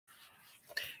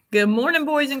Good morning,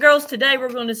 boys and girls. Today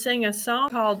we're going to sing a song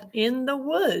called In the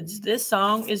Woods. This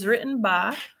song is written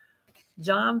by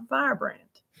John Feierabend.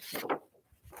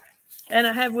 And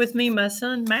I have with me my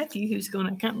son, Matthew, who's going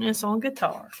to accompany us on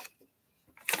guitar.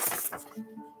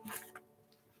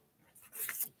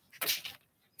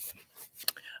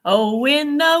 Oh,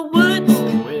 in the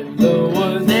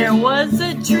woods, there was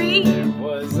a tree,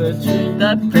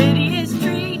 the prettiest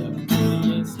tree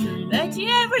that you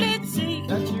ever did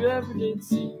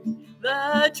see.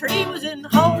 The tree was in the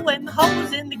hole, and the hole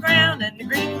was in the ground, and the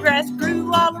green grass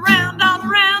grew all around,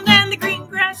 and the green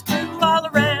grass grew all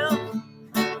around.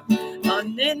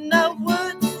 And in the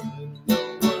woods,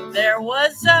 there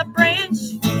was a branch,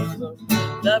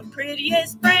 the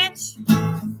prettiest branch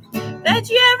that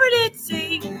you ever did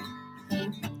see.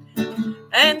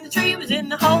 And the tree was in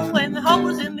the hole, and the hole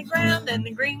was in the ground, and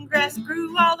the green grass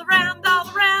grew all around,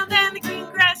 and the green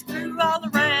grass grew all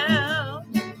around.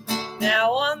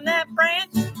 Now on that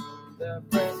branch,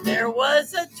 there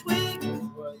was a twig,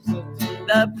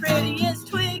 the prettiest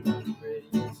twig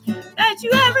that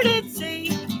you ever did see.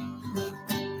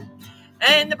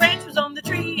 And the branch was on the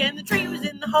tree, and the tree was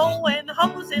in the hole, and the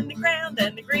hole was in the ground,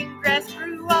 and the green grass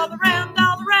grew all around,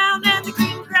 and the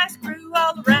green grass grew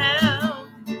all around.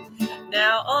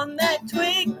 Now on that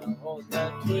twig,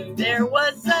 there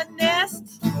was a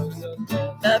nest,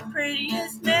 the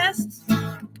prettiest nest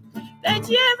that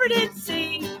you ever did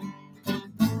see.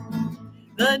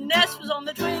 The nest was on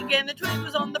the twig, and the twig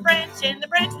was on the branch, and the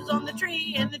branch was on the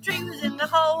tree, and the tree was in the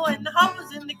hole, and the hole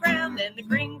was in the ground, and the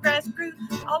green grass grew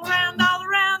all around,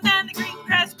 and the green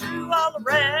grass grew all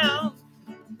around.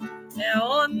 Now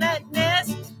on that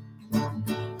nest,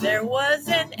 there was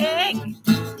an egg,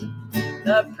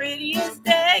 the prettiest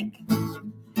egg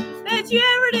that you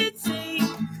ever did see.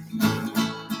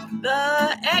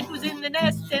 The egg was in the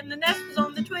nest, and the nest was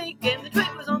on the twig, and the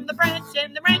twig was on the branch,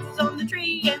 and the branch was on the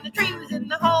tree, and the tree was in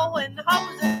the hole, and the hole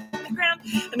was in the ground,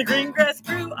 and the green grass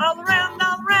grew all around,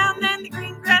 and the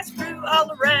green grass grew all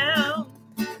around.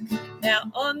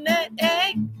 Now on that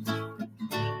egg,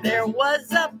 there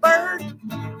was a bird,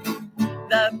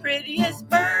 the prettiest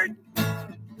bird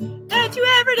that you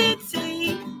ever did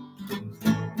see.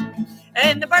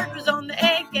 And the bird was on the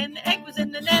egg, and the egg was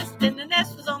in the nest, and the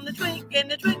nest was on the twig, and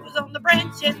the twig was on the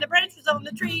branch, and the branch was on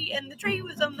the tree, and the tree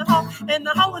was on the hole, and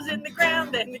the hole was in the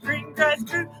ground, and the green grass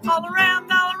grew all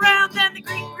around, and the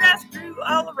green grass grew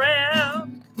all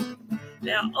around.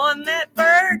 Now on that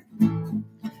bird,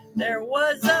 there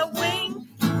was a wing,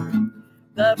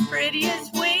 the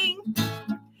prettiest wing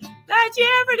that you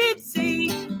ever did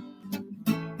see.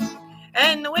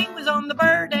 And the wing was on the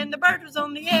bird, and the bird was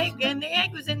on the egg, and the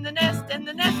egg was in the nest, and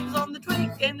the nest was on the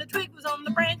twig, and the twig was on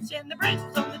the branch, and the branch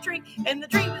was on the tree, and the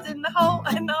tree was in the hole,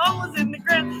 and the hole was in the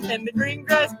ground, and the green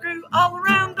grass grew all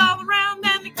around,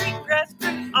 and the green grass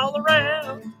grew all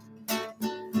around.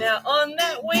 Now on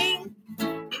that wing,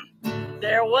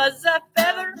 there was a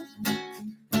feather,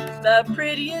 the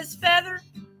prettiest feather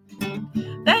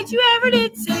that you ever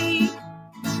did see.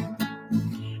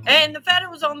 And the feather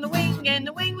was on the wing, and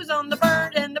the wing was on the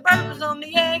bird, and the bird was on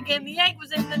the egg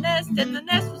was in the nest, and the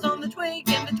nest was on the twig,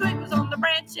 and the twig was on the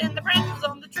branch, and the branch was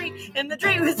on the tree, and the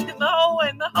tree was in the hole,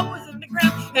 and the hole was in the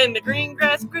ground, and the green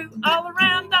grass grew all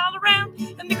around,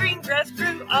 and the green grass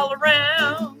grew all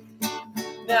around.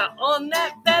 Now on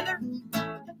that feather,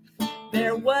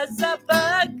 there was a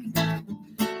bug,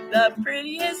 the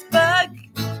prettiest bug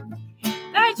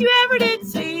that you ever did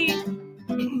see.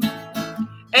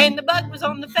 And the bug was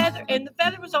on the feather, and the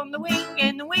feather was on the wing,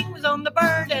 and the wing was on the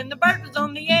bird, and the bird was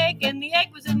on the egg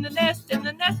was in the nest, and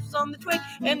the nest was on the twig,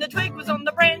 and the twig was on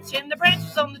the branch, and the branch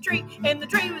was on the tree, and the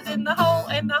tree was in the hole,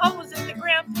 and the hole was in the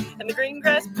ground, and the green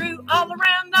grass grew all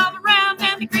around,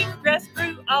 and the green grass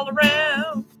grew all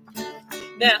around.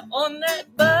 Now on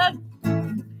that bug,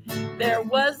 there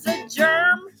was a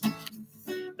germ,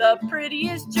 the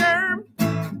prettiest germ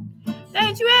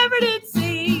that you ever did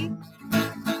see.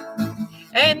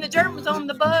 And the germ was on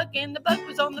the bug, and the bug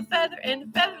was on the feather, and the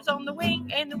feather was on the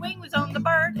wing was on the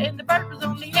bird, and the bird was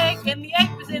on the egg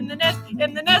was in the nest,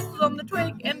 and the nest was on the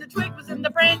twig was in the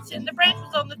branch, and the branch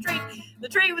was on the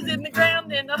tree was in the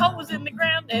ground, and the hole was in the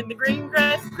ground, and the green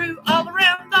grass grew all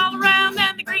around,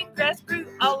 and the green grass grew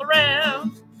all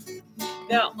around.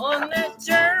 Now on that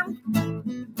germ,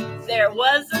 there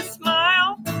was a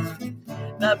smile,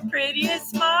 the prettiest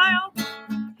smile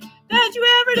that you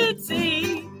ever did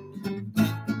see.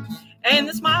 And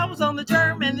the smile was on the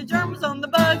germ, and the germ was on the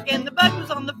bug was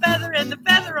on the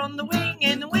feather on the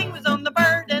wing was on the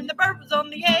bird was on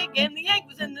the egg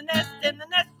was in the nest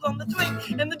was on the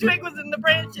twig was in the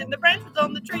branch, and the branch was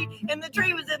on the tree, and the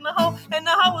tree was in the hole, and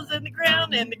the hole was in the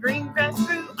ground, and the green grass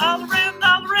grew all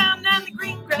around, and the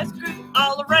green grass grew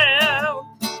all around.